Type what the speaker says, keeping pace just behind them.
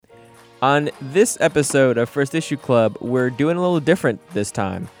On this episode of First Issue Club, we're doing a little different this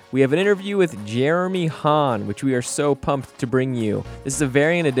time. We have an interview with Jeremy Haun, which we are so pumped to bring you. This is a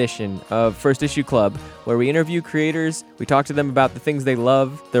variant edition of First Issue Club, where we interview creators, we talk to them about the things they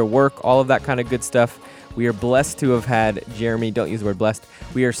love, their work, all of that kind of good stuff. We are blessed to have had Jeremy, don't use the word blessed,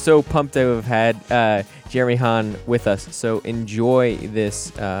 we are so pumped to have had Jeremy Haun with us, so enjoy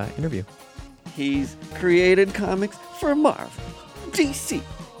this interview. He's created comics for Marvel, DC,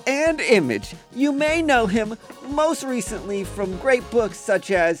 and Image. You may know him most recently from great books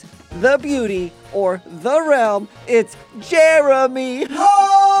such as The Beauty or The Realm. It's Jeremy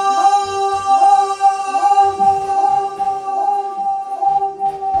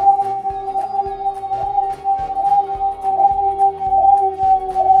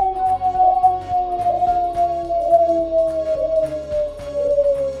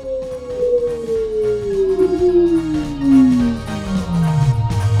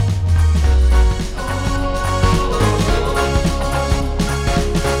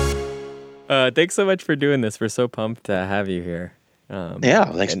Thanks so much for doing this. We're so pumped to have you here.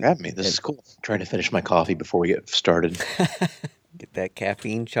 Thanks for having me. This is cool. I'm trying to finish my coffee before we get started. Get that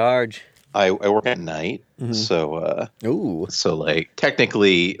caffeine charge. I work at night, so like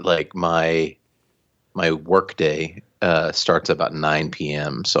technically, like my work day starts about 9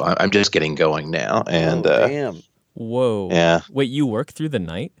 p.m. So I'm just getting going now. And damn. Whoa. Yeah. Wait, you work through the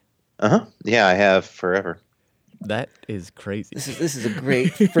night? Yeah, I have forever. That is crazy. This is a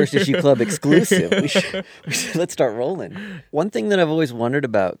great First Issue Club exclusive. We should let's start rolling. One thing that I've always wondered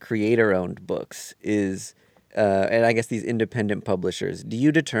about creator-owned books is, and I guess these independent publishers, do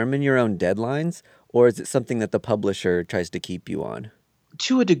you determine your own deadlines, or is it something that the publisher tries to keep you on?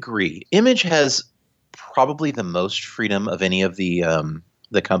 To a degree, Image has probably the most freedom of any of the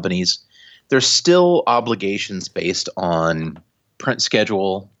companies. There's still obligations based on print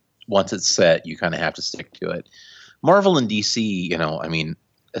schedule. Once it's set, you kind of have to stick to it. Marvel and DC,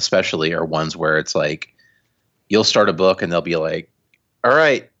 especially are ones where it's like you'll start a book and they'll be like, "All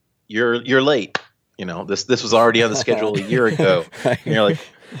right, you're late. This was already on the schedule a year ago." And you're like,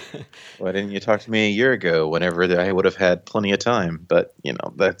 "Why didn't you talk to me a year ago? Whenever I would have had plenty of time." But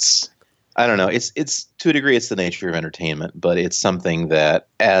that's, I don't know. It's to a degree, it's the nature of entertainment, but it's something that,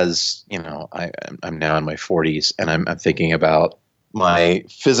 as I'm now in my 40s and I'm thinking about my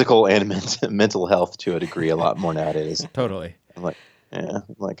physical and mental health to a degree a lot more nowadays. Totally. I'm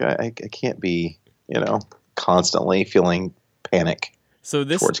like, I can't be, constantly feeling panic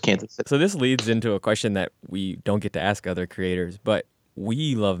towards Kansas City. So this leads into a question that we don't get to ask other creators, but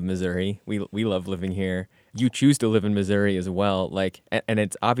we love Missouri. We love living here. You choose to live in Missouri as well, and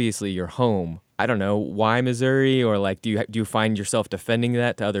it's obviously your home. I don't know why Missouri, or do you find yourself defending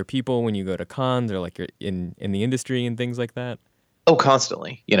that to other people when you go to cons, or you're in the industry and things like that? Oh,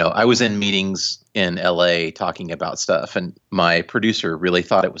 constantly. I was in meetings in LA talking about stuff, and my producer really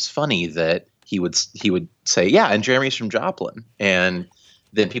thought it was funny that he would say, "Yeah, and Jeremy's from Joplin." And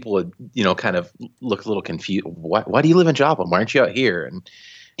then people would, kind of look a little confused. Why do you live in Joplin? Why aren't you out here? And,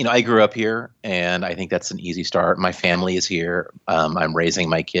 I grew up here, and I think that's an easy start. My family is here. I'm raising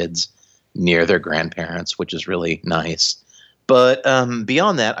my kids near their grandparents, which is really nice. But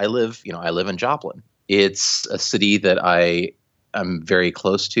beyond that, I live in Joplin. It's a city that I'm very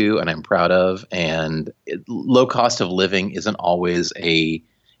close to and I'm proud of, and low cost of living isn't always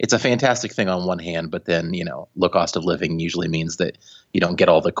it's a fantastic thing on one hand, but then, low cost of living usually means that you don't get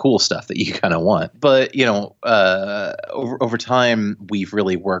all the cool stuff that you kind of want. But, over time, we've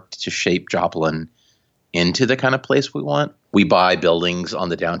really worked to shape Joplin into the kind of place we want. We buy buildings on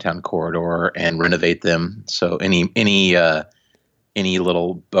the downtown corridor and renovate them. So any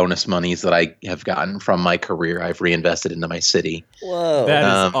little bonus monies that I have gotten from my career, I've reinvested into my city. Whoa.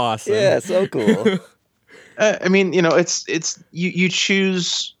 That is awesome. Yeah, so cool. It's you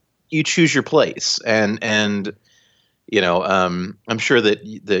choose your place, and I'm sure that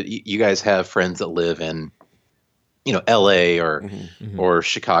you guys have friends that live in LA or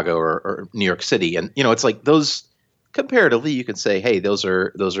Chicago or New York City, and it's like those comparatively you could say, hey, those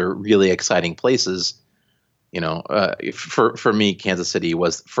are really exciting places. For me, Kansas City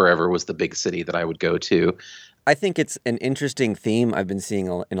was the big city that I would go to. I think it's an interesting theme I've been seeing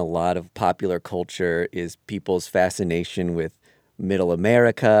in a lot of popular culture is people's fascination with Middle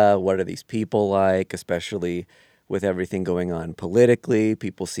America. What are these people like, especially with everything going on politically?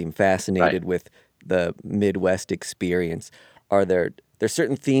 People seem fascinated with the Midwest experience. Are there's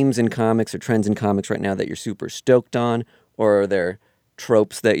certain themes in comics or trends in comics right now that you're super stoked on, or are there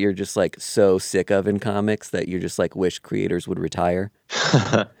tropes that you're just like so sick of in comics that you just like wish creators would retire?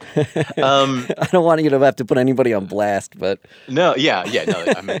 I don't want you to have to put anybody on blast, but no, no.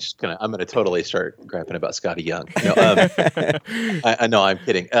 I'm gonna totally start griping about Scotty Young. No, I know, I'm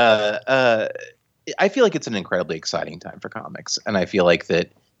kidding. I feel like it's an incredibly exciting time for comics, and I feel like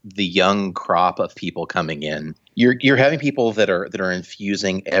that the young crop of people coming in, you're having people that are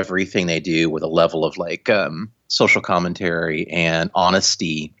infusing everything they do with a level of like social commentary and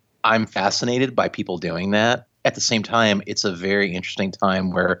honesty. I'm fascinated by people doing that. At the same time, it's a very interesting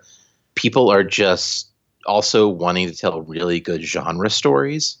time where people are just also wanting to tell really good genre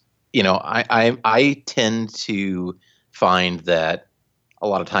stories. You know, I tend to find that a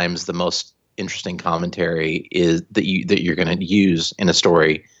lot of times the most interesting commentary is that you're going to use in a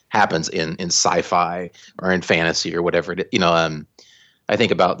story happens in sci-fi or in fantasy or whatever it is. You know, I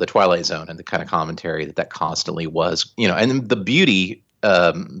think about the Twilight Zone and the kind of commentary that constantly was. You know, and the beauty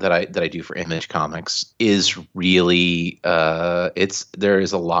that I do for Image Comics is really there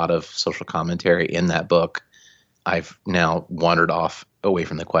is a lot of social commentary in that book. I've now wandered off away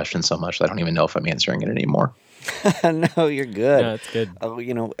from the question so much that I don't even know if I'm answering it anymore. No, you're good. No, it's good. Oh,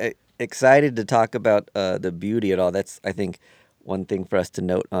 you know, excited to talk about the beauty at all. That's, I think, one thing for us to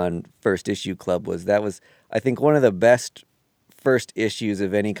note on First Issue Club was I think, one of the best first issues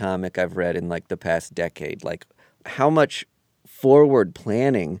of any comic I've read in like the past decade. Like how much forward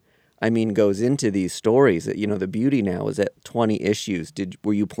planning, goes into these stories. You know, the beauty now is at 20 issues.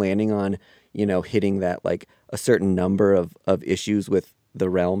 Were you planning on, hitting that like a certain number of issues with the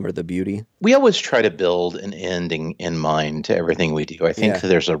realm or the beauty? We always try to build an ending in mind to everything we do. I think that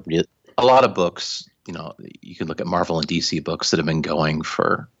there's a lot of books, you know, you can look at Marvel and DC books that have been going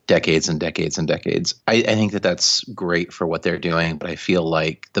for decades and decades and decades. I think that that's great for what they're doing, but I feel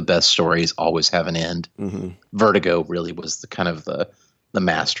like the best stories always have an end. Mm-hmm. Vertigo really was the kind of the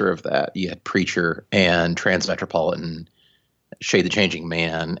master of that. You had Preacher and Transmetropolitan, Shade the Changing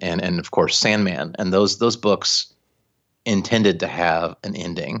Man, and of course Sandman. And those books intended to have an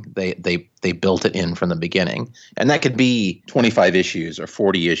ending. They built it in from the beginning. And that could be 25 issues or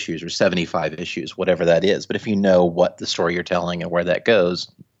 40 issues or 75 issues, whatever that is. But if you know what the story you're telling and where that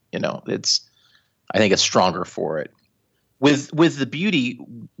goes, you know, I think it's stronger for it. With the beauty,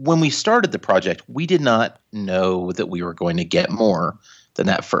 when we started the project, we did not know that we were going to get more than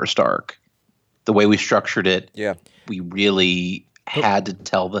that first arc. The way we structured it, we really had to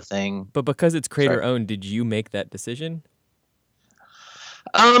tell the thing. But because it's creator-owned, did you make that decision?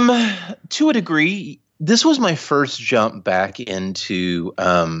 To a degree. This was my first jump back into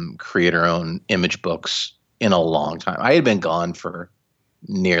creator-owned Image books in a long time. I had been gone for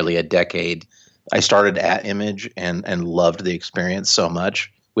nearly a decade. I started at Image and loved the experience so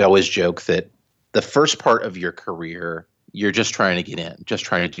much. We always joke that the first part of your career, you're just trying to get in, just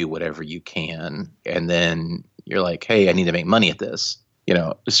trying to do whatever you can. And then you're like, hey, I need to make money at this. You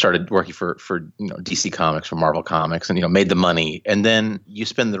know, started working for DC Comics, for Marvel Comics, and, made the money. And then you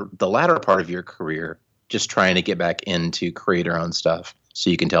spend the latter part of your career just trying to get back into creator-owned stuff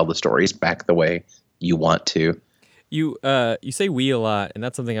so you can tell the stories back the way you want to. You say we a lot, and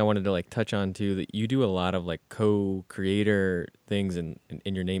that's something I wanted to like touch on too. That you do a lot of like co-creator things in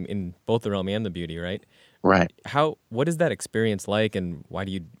your name in both the realm and the beauty, right? Right. What is that experience like, and why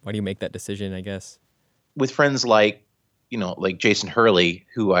do you make that decision? I guess with friends like Jason Hurley,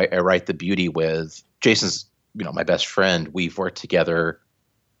 who I write the beauty with. Jason's my best friend. We've worked together,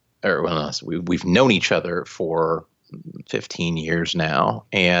 we've known each other for 15 years now,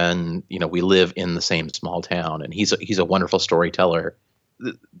 and we live in the same small town, and he's a wonderful storyteller.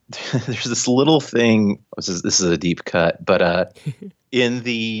 There's this little thing. This is a deep cut, but in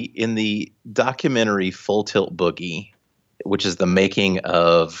the documentary Full Tilt Boogie, which is the making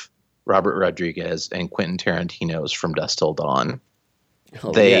of Robert Rodriguez and Quentin Tarantino's From Dusk Till Dawn,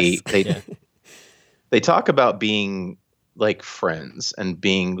 they talk about being like friends and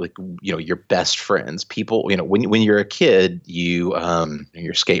being like your best friends. People, when you're a kid, you're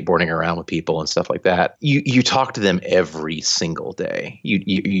skateboarding around with people and stuff like that. You talk to them every single day.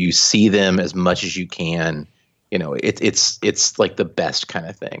 You see them as much as you can. It's like the best kind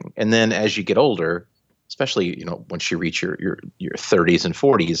of thing. And then as you get older, especially once you reach your 30s and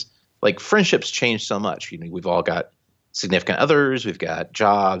 40s, like friendships change so much. We've all got significant others, we've got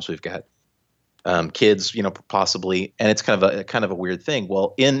jobs, we've got kids, possibly, and it's kind of a weird thing.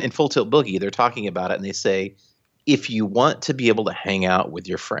 Well, in Full Tilt Boogie, they're talking about it, and they say, if you want to be able to hang out with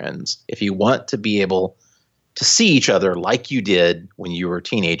your friends, if you want to be able to see each other like you did when you were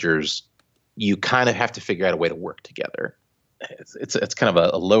teenagers, you kind of have to figure out a way to work together. It's kind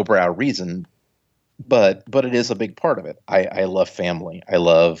of a lowbrow reason, but it is a big part of it. I love family. I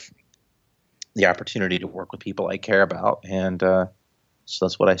love the opportunity to work with people I care about, and so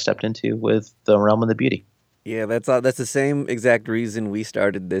that's what I stepped into with the Realm of the Beauty. Yeah, that's the same exact reason we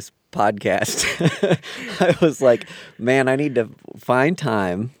started this podcast. I was like, man, I need to find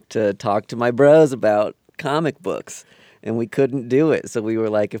time to talk to my bros about comic books. And we couldn't do it. So we were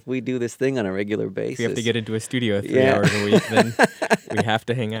like, if we do this thing on a regular basis. If we have to get into a studio 3 hours a week, then we have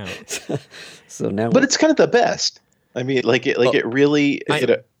to hang out. So now But it's kind of the best. I mean, it really...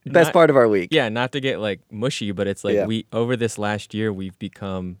 best part of our week. Yeah, not to get like mushy, but it's like Yeah. we over this last year we've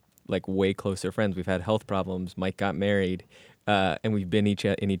become like way closer friends. We've had health problems. Mike got married, and we've been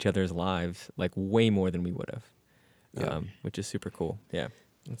in each other's lives like way more than we would have, which is super cool. Yeah,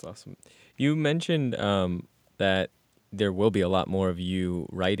 that's awesome. You mentioned that there will be a lot more of you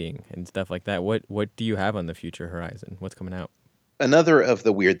writing and stuff like that. What do you have on the future horizon? What's coming out? Another of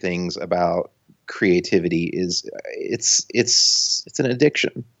the weird things about creativity is it's an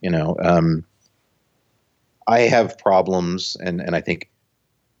addiction. You know, I have problems, and I think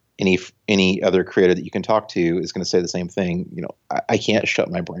any other creator that you can talk to is going to say the same thing. You know, I can't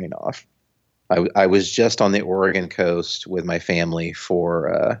shut my brain off. I was just on the Oregon coast with my family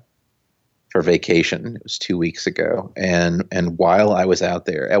for vacation. It was 2 weeks ago, and while I was out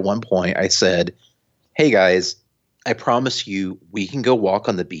there, at one point I said, "Hey guys, I promise you we can go walk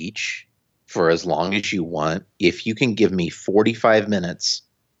on the beach for as long as you want if you can give me 45 minutes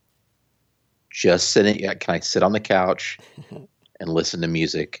just sitting. Can I sit on the couch and listen to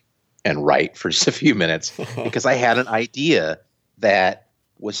music and write for just a few minutes?" Because I had an idea that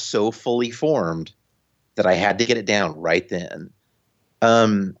was so fully formed that I had to get it down right then.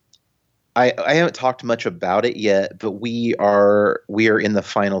 I haven't talked much about it yet, but we are in the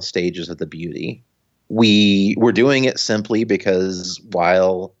final stages of the Beauty. We're doing it simply because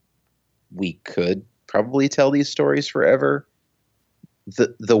while we could probably tell these stories forever,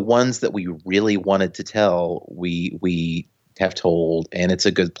 the ones that we really wanted to tell, we have told, and it's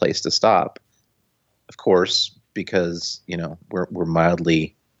a good place to stop. Of course, because we're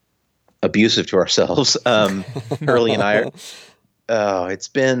mildly abusive to ourselves. Hurley and I are. It's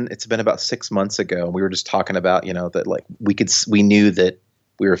been about 6 months ago. We were just talking about, that like we knew that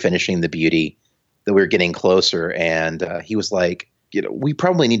we were finishing the Beauty, that we were getting closer. And he was like, we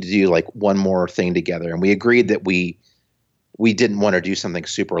probably need to do like one more thing together. And we agreed that we didn't want to do something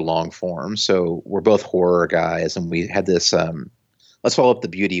super long form. So we're both horror guys. And we had this, let's follow up the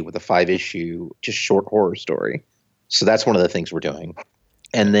Beauty with a 5-issue, just short horror story. So that's one of the things we're doing.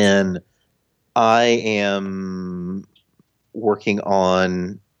 And then I am working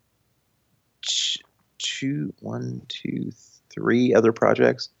on three other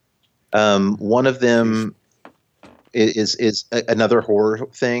projects. One of them is another horror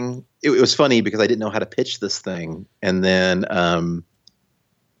thing. It was funny because I didn't know how to pitch this thing, and then it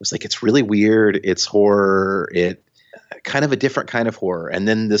was like, it's really weird. It's horror. It kind of a different kind of horror. And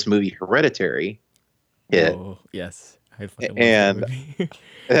then this movie Hereditary hit. Oh, yes. And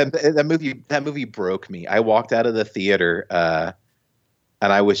that movie broke me. I walked out of the theater and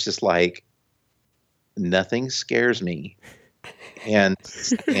I was just like, nothing scares me. And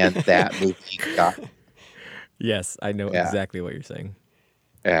that movie got me. Yes, I know exactly what you're saying.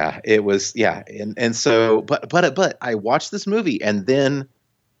 Yeah, it was, yeah. And so, but I watched this movie, and then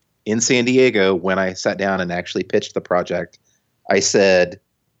in San Diego, when I sat down and actually pitched the project, I said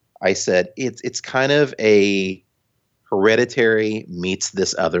it's kind of a Hereditary meets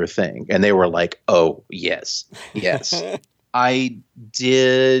this other thing. And they were like, oh, yes. I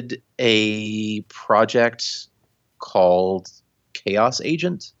did a project called Chaos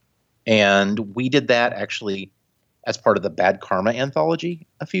Agent, and we did that actually as part of the Bad Karma anthology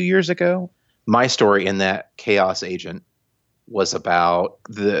a few years ago. My story in that Chaos Agent was about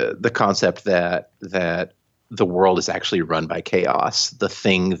the concept that the world is actually run by chaos, the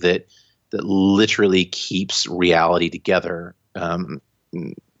thing that literally keeps reality together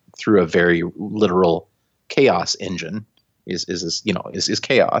through a very literal chaos engine is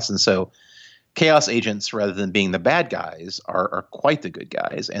chaos. And so chaos agents, rather than being the bad guys, are quite the good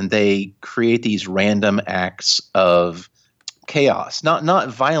guys, and they create these random acts of chaos, not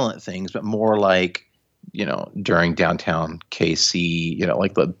violent things, but more like, during downtown KC,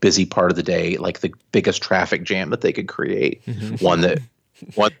 like the busy part of the day, like the biggest traffic jam that they could create. One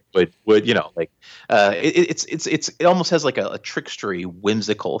would it almost has like a trickstery,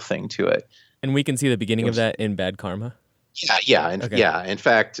 whimsical thing to it. And we can see the beginning of that in Bad Karma. Yeah. In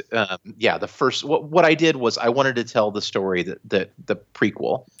fact, the first what I did was I wanted to tell the story that the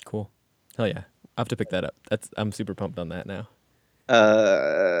prequel. Cool. Hell yeah. I'll have to pick that up. I'm super pumped on that now.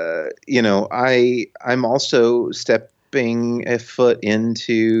 I'm also stepping a foot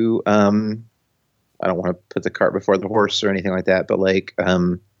into. I don't want to put the cart before the horse or anything like that, but like,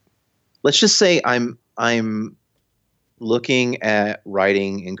 let's just say I'm looking at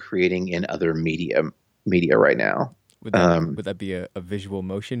writing and creating in other media right now. Would that be a visual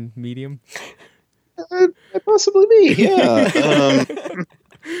motion medium? Possibly me, yeah.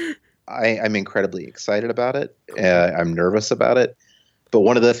 I'm incredibly excited about it. I'm nervous about it. But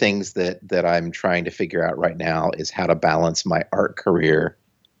one of the things that I'm trying to figure out right now is how to balance my art career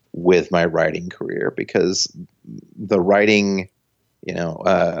with my writing career, because the writing,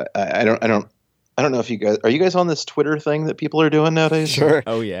 I don't know if are you guys on this Twitter thing that people are doing nowadays? Sure.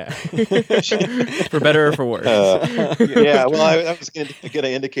 Oh yeah. For better or for worse. Yeah. Well, I was going to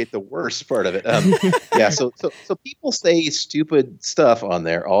indicate the worst part of it. Yeah. So people say stupid stuff on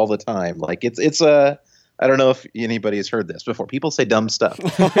there all the time. Like it's I don't know if anybody has heard this before. People say dumb stuff.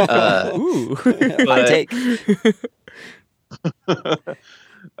 Ooh. Hot take.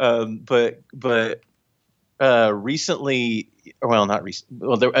 But recently, well, not recent.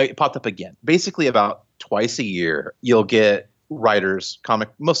 Well, it popped up again. Basically, about twice a year, you'll get writers,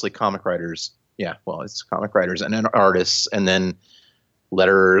 mostly comic writers. Yeah, well, it's comic writers and then artists, and then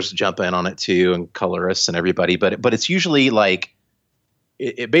letterers jump in on it too, and colorists and everybody. But it's usually like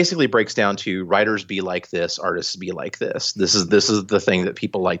it basically breaks down to writers be like this, artists be like this. This is the thing that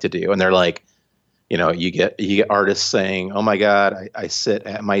people like to do, and they're like, you get artists saying, "Oh my God, I sit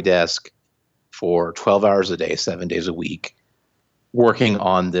at my desk for 12 hours a day, 7 days a week, working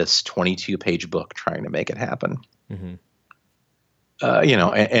on this 22-page book, trying to make it happen." Mm-hmm.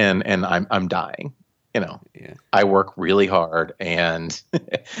 And I'm dying. Yeah. I work really hard, and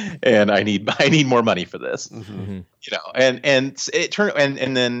I need more money for this. Mm-hmm. And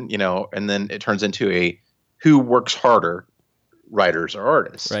then it turns into a who works harder, writers or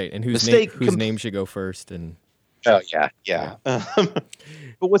artists, Right? And whose name should go first? And oh yeah.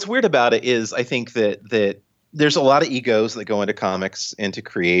 But what's weird about it is I think that there's a lot of egos that go into comics, into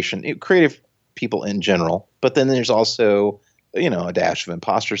creation, creative people in general. But then there's also, a dash of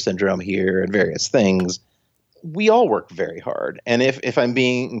imposter syndrome here and various things. We all work very hard. And if I'm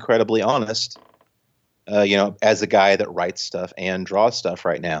being incredibly honest, as a guy that writes stuff and draws stuff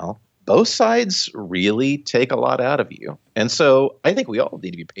right now, both sides really take a lot out of you. And so I think we all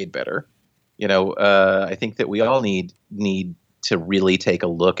need to be paid better. I think that we all need to really take a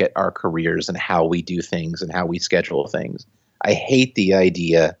look at our careers and how we do things and how we schedule things. I hate the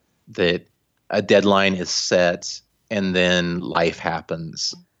idea that a deadline is set and then life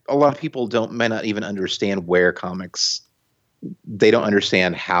happens. A lot of people may not even understand where comics, they don't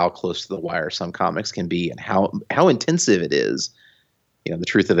understand how close to the wire some comics can be and how intensive it is. The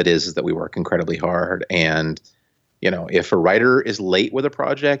truth of it is that we work incredibly hard, and if a writer is late with a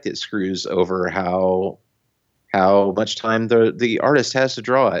project, it screws over how much time the artist has to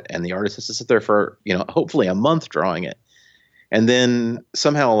draw it, and the artist has to sit there for hopefully a month drawing it, and then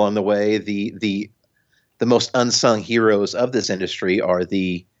somehow along the way the most unsung heroes of this industry are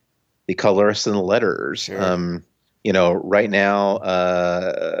the colorists and the letterers. Sure. Right now,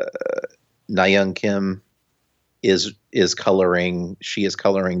 Na-Young Kim is coloring. She is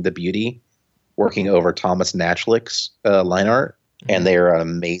coloring The Beauty, working over Thomas Nachlick's line art. And they are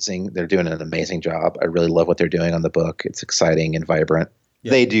amazing. They're doing an amazing job. I really love what they're doing on the book. It's exciting and vibrant.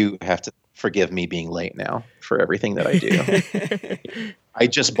 Yeah. They do have to forgive me being late now for everything that I do. I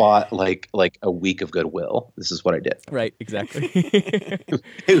just bought like a week of Goodwill. This is what I did. Right, exactly.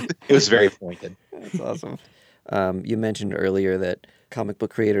 It was very pointed. That's awesome. You mentioned earlier that comic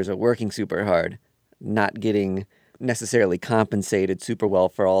book creators are working super hard, not getting necessarily compensated super well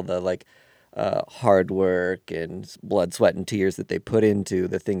for all the hard work and blood, sweat, and tears that they put into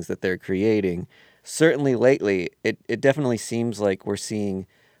the things that they're creating. Certainly lately, it definitely seems like we're seeing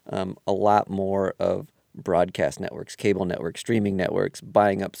a lot more of broadcast networks, cable networks, streaming networks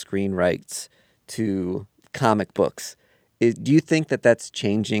buying up screen rights to comic books. Do you think that that's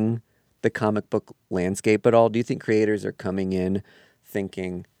changing the comic book landscape at all? Do you think creators are coming in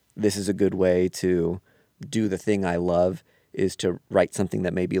thinking this is a good way to do the thing I love, is to write something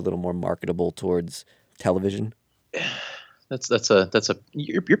that may be a little more marketable towards television?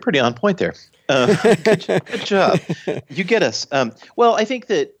 You're pretty on point there. Good job. You get us. Well, I think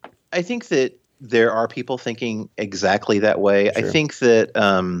that there are people thinking exactly that way. Sure. I think that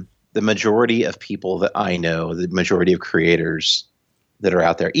the majority of people that I know, the majority of creators that are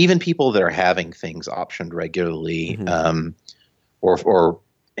out there, even people that are having things optioned regularly, mm-hmm. Or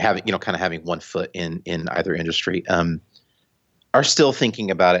having kind of having one foot in either industry, are still thinking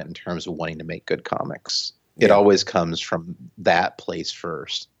about it in terms of wanting to make good comics. Yeah. It always comes from that place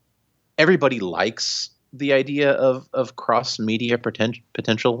first. everybody likes the idea of cross media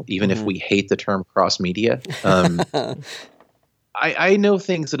potential, even if we hate the term cross media. I know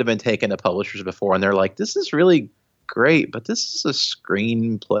things that have been taken to publishers before, and they're like, "This is really great, but this is a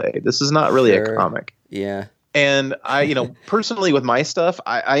screenplay. This is not really a comic." Yeah. And personally with my stuff,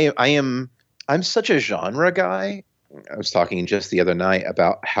 I'm such a genre guy. I was talking just the other night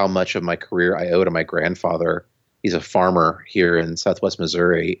about how much of my career I owe to my grandfather. He's a farmer here in Southwest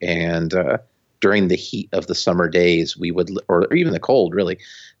Missouri, and during the heat of the summer days, we would, or even the cold, really,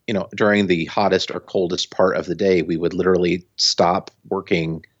 during the hottest or coldest part of the day, we would literally stop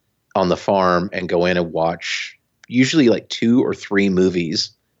working on the farm and go in and watch usually like 2 or 3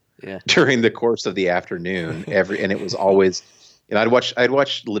 movies during the course of the afternoon. And it was always, I'd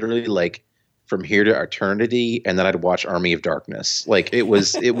watch literally like From Here to Eternity, and then I'd watch Army of Darkness. Like it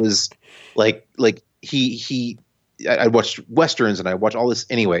was like I'd watch Westerns and I watch all this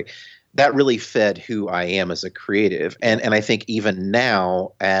anyway. That really fed who I am as a creative. And I think even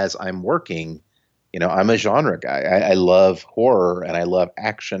now as I'm working, I'm a genre guy. I love horror and I love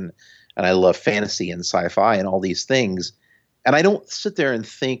action and I love fantasy and sci-fi and all these things. And I don't sit there and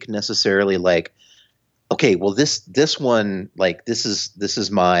think necessarily like, okay, well this one, like this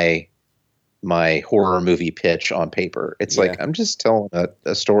is my horror movie pitch on paper. It's like, I'm just telling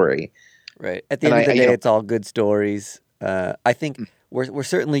a story. Right. At the end of the day, it's all good stories. I think we're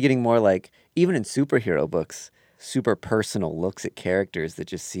certainly getting more like, even in superhero books, super personal looks at characters that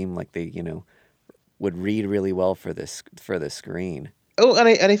just seem like they, would read really well for the screen. Oh, and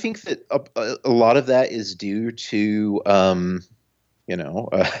I think that a lot of that is due to,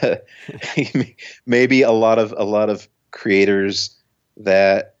 maybe a lot of creators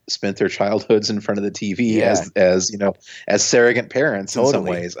that spent their childhoods in front of the TV as surrogate parents in some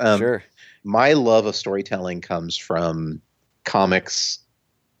ways. Sure. My love of storytelling comes from comics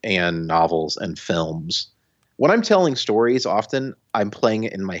and novels and films. When I'm telling stories, often I'm playing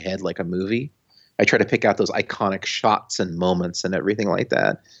it in my head like a movie. I try to pick out those iconic shots and moments and everything like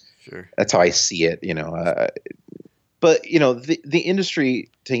that. Sure. That's how I see it, But, the industry,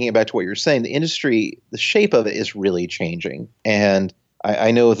 taking it back to what you're saying, the industry, the shape of it is really changing. And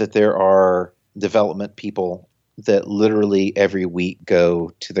I know that there are development people that literally every week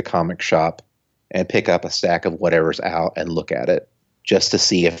go to the comic shop and pick up a stack of whatever's out and look at it just to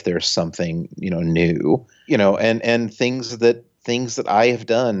see if there's something, new, and things that I have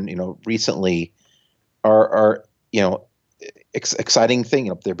done, recently are exciting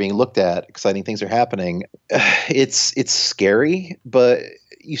thing. They're being looked at, exciting things are happening. It's scary, but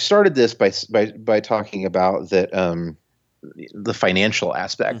you started this by talking about that, the financial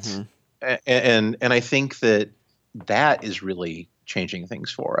aspect. Mm-hmm. And I think that is really changing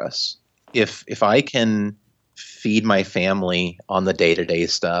things for us. If I can feed my family on the day-to-day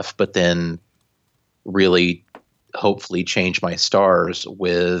stuff, but then really hopefully change my stars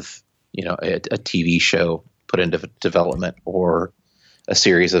with, a TV show put into development or a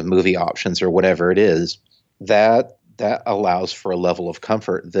series of movie options or whatever it is, that allows for a level of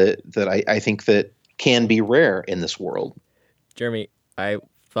comfort that I think that can be rare in this world. Jeremy, I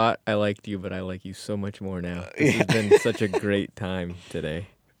thought I liked you, but I like you so much more now. This has been such a great time today.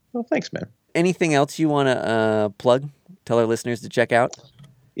 Well, thanks, man. Anything else you want to plug? Tell our listeners to check out?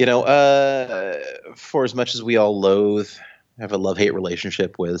 For as much as we all have a love-hate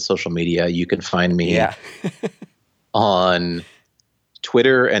relationship with social media, you can find me on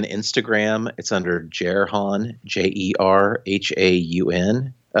Twitter and Instagram. It's under Jerhaun, Jerhaun.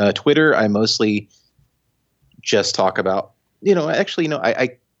 Twitter, I mostly just talk about,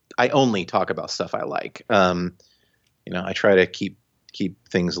 I only talk about stuff I like. I try to keep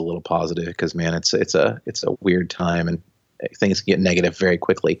things a little positive because, man, it's a weird time and things get negative very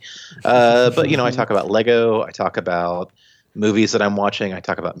quickly. But I talk about Lego. I talk about movies that I'm watching. I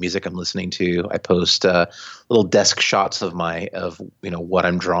talk about music I'm listening to. I post little desk shots of what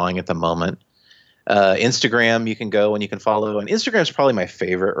I'm drawing at the moment. Instagram, you can go and you can follow. And Instagram is probably my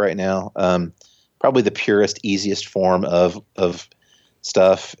favorite right now. Probably the purest, easiest form of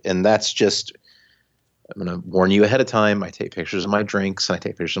stuff. And that's just, I'm going to warn you ahead of time. I take pictures of my drinks and I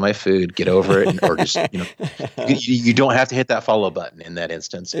take pictures of my food. Get over it, or just you don't have to hit that follow button in that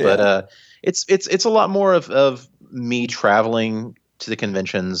instance. Yeah. But it's a lot more of me traveling to the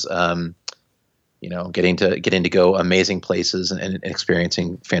conventions. Getting to go amazing places and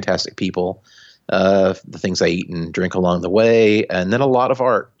experiencing fantastic people. The things I eat and drink along the way, and then a lot of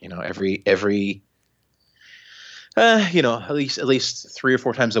art. At least 3 or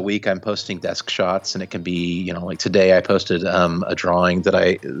 4 times a week, I'm posting desk shots, and it can be, like today, I posted a drawing that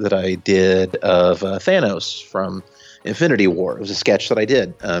I did of Thanos from Infinity War. It was a sketch that I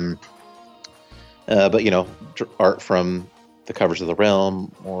did, but art from the covers of the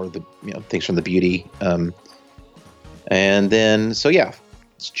Realm or the things from the Beauty. And then it's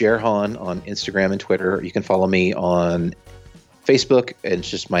Jer Han on Instagram and Twitter. You can follow me on Facebook, and it's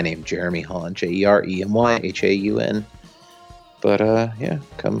just my name, Jeremy Han, JeremyHaun. But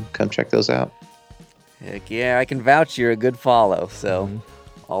come check those out. Heck yeah, I can vouch you're a good follow. So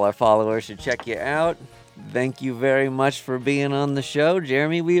all our followers should check you out. Thank you very much for being on the show,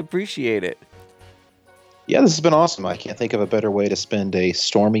 Jeremy. We appreciate it. Yeah, this has been awesome. I can't think of a better way to spend a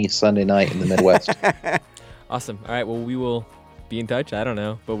stormy Sunday night in the Midwest. Awesome. All right. Well, we will be in touch. I don't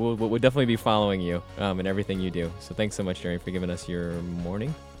know, but we'll definitely be following you and everything you do. So thanks so much, Jeremy, for giving us your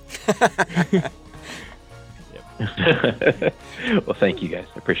morning. Well, thank you guys.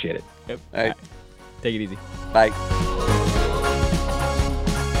 I appreciate it. Yep. All right. Take it easy. Bye.